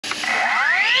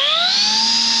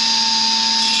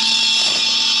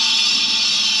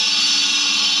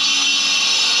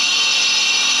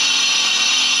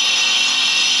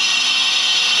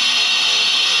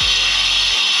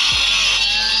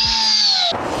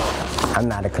I'm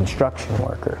not a construction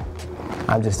worker.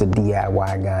 I'm just a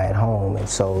DIY guy at home. And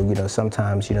so, you know,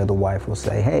 sometimes, you know, the wife will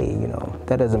say, hey, you know,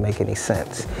 that doesn't make any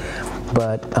sense.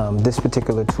 But this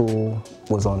particular tool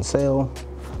was on sale,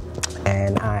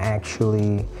 and I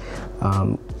actually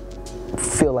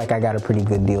feel like I got a pretty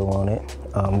good deal on it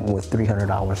with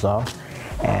 $300 off.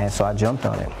 And so I jumped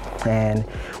on it. And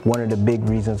one of the big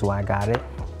reasons why I got it,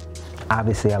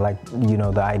 obviously I like, you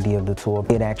know, the idea of the tool.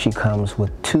 It actually comes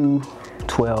with two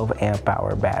 12 amp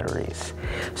hour batteries.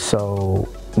 So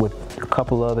with a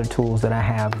couple other tools that I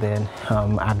have, then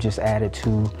I've just added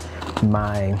to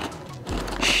my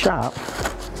shop.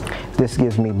 This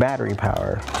gives me battery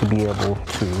power to be able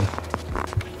to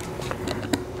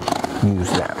use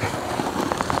that.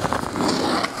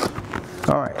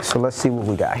 All right, so let's see what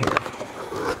we got here.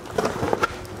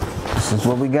 This is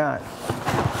what we got.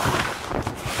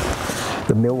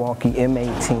 The Milwaukee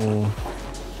M18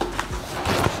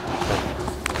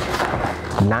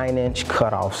 9-inch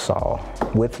cutoff saw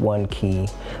with one key,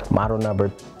 model number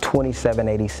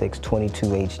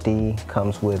 278622HD.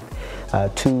 Comes with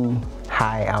two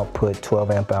high output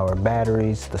 12 amp hour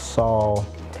batteries, the saw,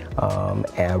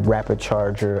 a rapid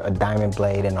charger, a diamond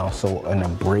blade, and also an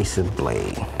abrasive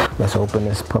blade. Let's open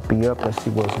this puppy up and see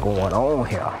what's going on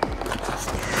here.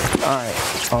 All right,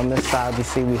 on this side you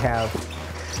see we have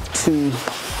two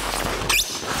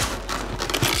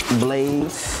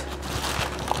blades.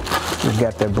 We've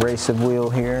got the abrasive wheel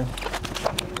here,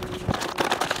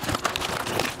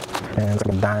 and it's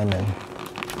like a diamond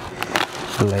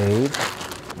blade.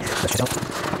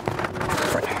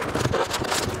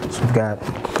 So we've got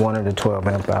one of the 12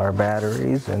 amp hour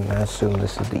batteries, and I assume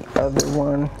this is the other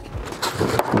one.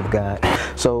 I've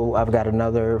got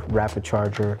another rapid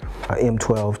charger,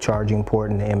 M12 charging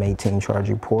port, and the M18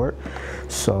 charging port.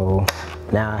 So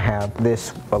now I have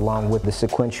this along with the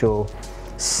sequential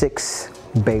 6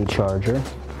 bay charger.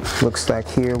 Looks like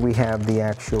here we have the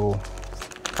actual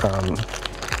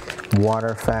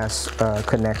water fast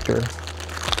connector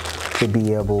to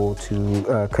be able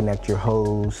to connect your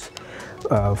hose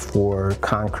for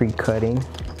concrete cutting.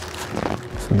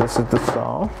 So this is the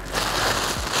saw.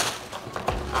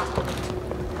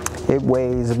 It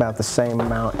weighs about the same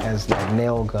amount as that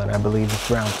nail gun. I believe it's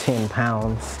around 10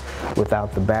 pounds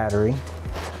without the battery.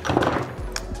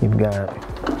 You've got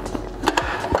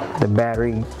the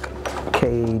battery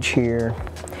cage here.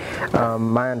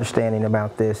 My understanding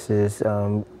about this is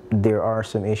there are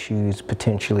some issues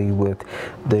potentially with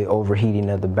the overheating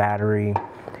of the battery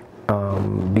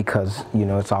because, you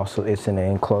know, it's in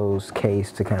an enclosed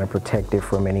case to kind of protect it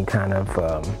from any kind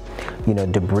of you know,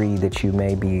 debris that you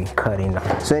may be cutting.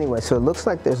 So anyway, so it looks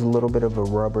like there's a little bit of a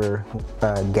rubber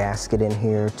gasket in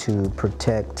here to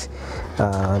protect,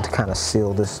 to kind of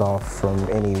seal this off from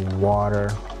any water.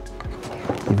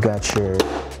 You've got your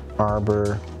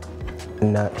arbor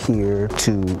nut here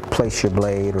to place your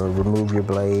blade or remove your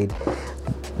blade.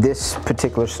 This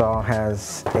particular saw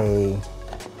has a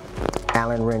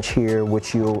Allen wrench here,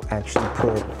 which you'll actually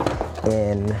put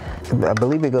in, I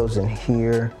believe it goes in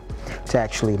here to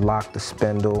actually lock the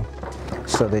spindle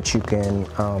so that you can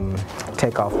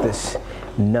take off this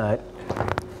nut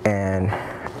and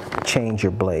change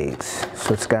your blades.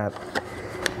 So it's got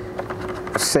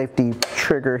a safety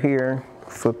trigger here.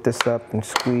 Flip this up and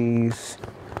squeeze.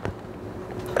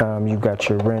 You've got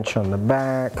your wrench on the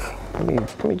back.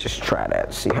 Let me just try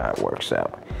that, see how it works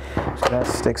out. So that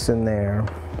sticks in there.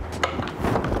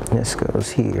 This goes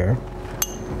here.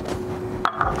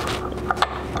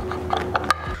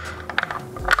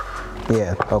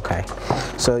 Yeah, okay.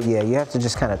 So yeah, you have to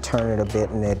just kind of turn it a bit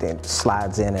and it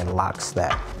slides in and locks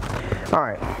that. All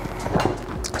right,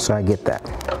 so I get that.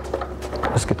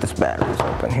 Let's get this batteries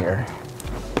open here.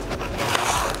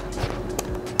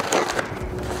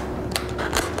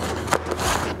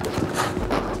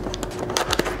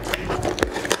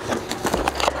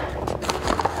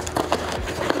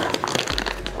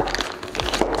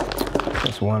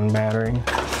 One battery,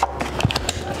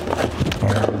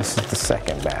 and this is the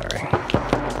second battery.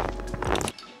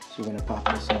 So we're gonna pop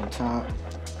this on top.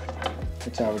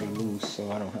 It's already loose,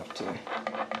 so I don't have to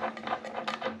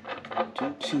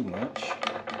do too much.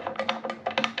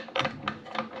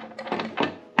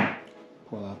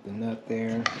 Pull out the nut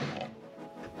there.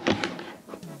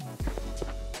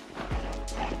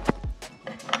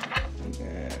 And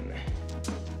then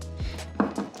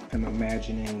I'm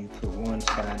imagining you put one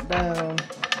side down.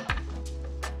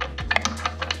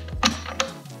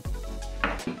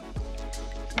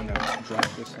 I'm gonna drop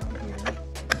this on here.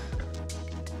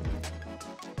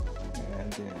 And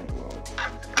then we'll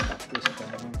pop this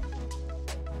down.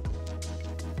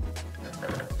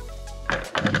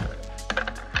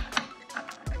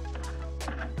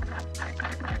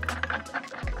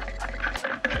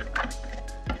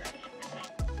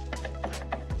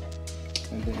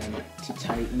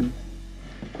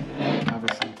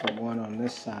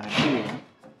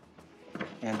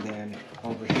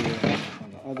 over here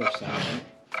on the other side,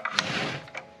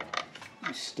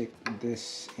 you stick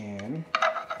this in.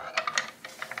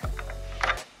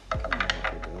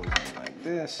 It goes in like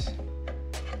this.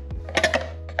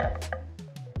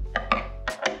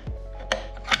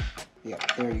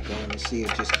 Yep, there you go. And you see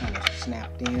it just kind of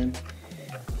snapped in.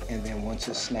 And then once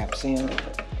it snaps in,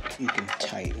 you can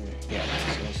tighten. Yeah,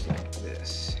 so it's like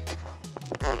this.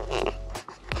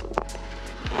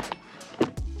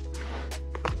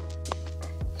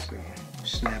 So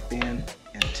snap in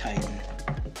and tighten.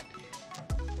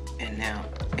 And now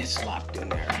it's locked in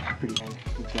there. Pretty good.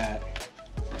 We've got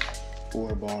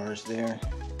 4 bars there.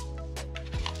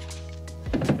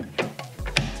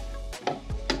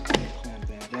 Clamp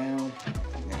that down.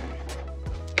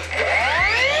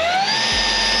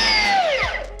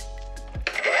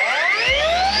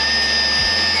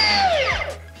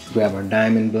 Grab our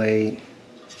diamond blade,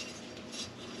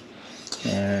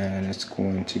 and it's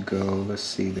going to go, let's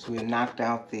see, so we knocked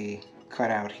out the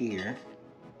cutout here,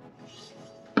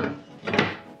 and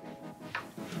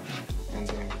then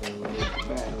we're going to load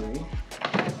the battery.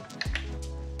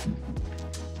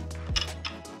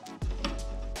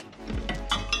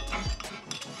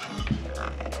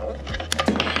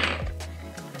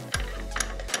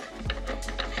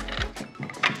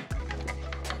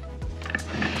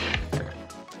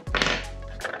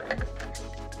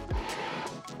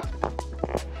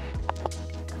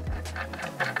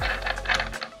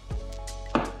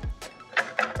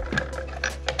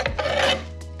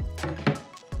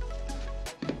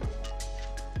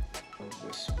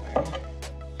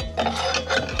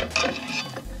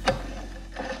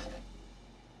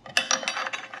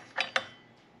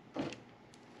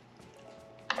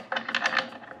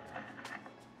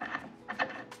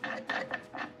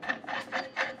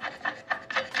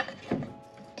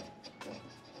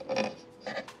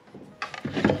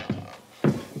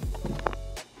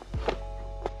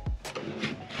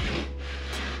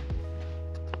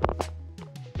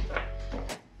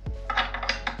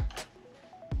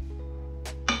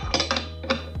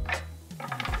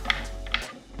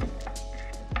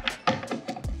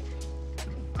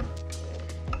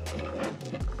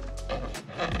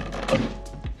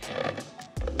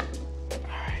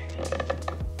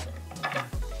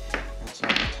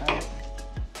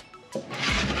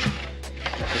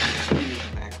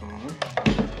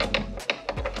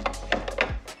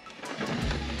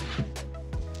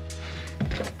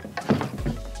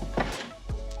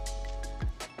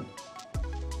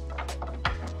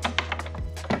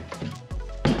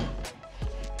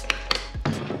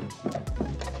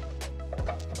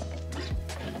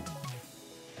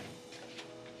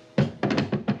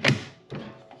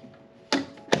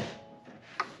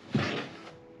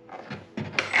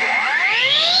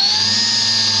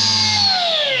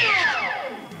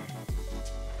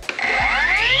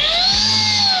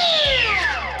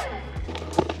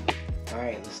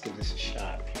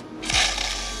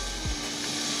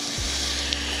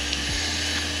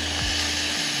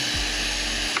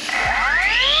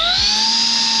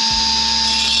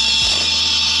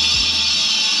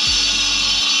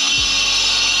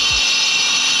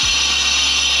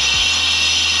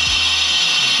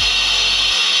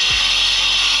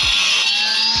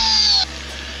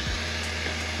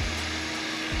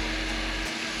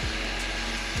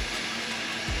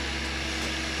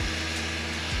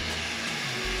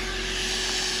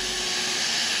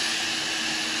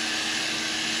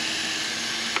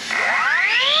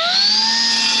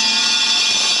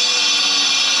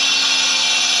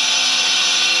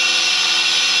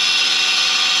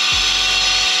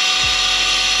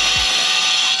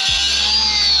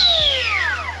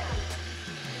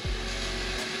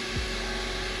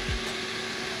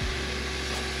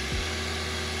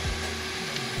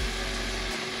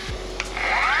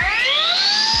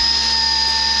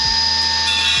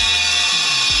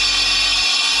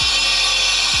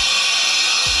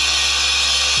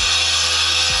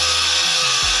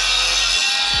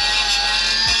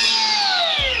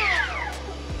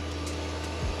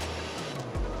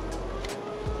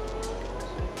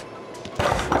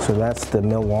 So that's the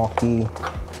Milwaukee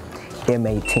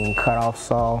M18 cutoff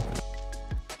saw.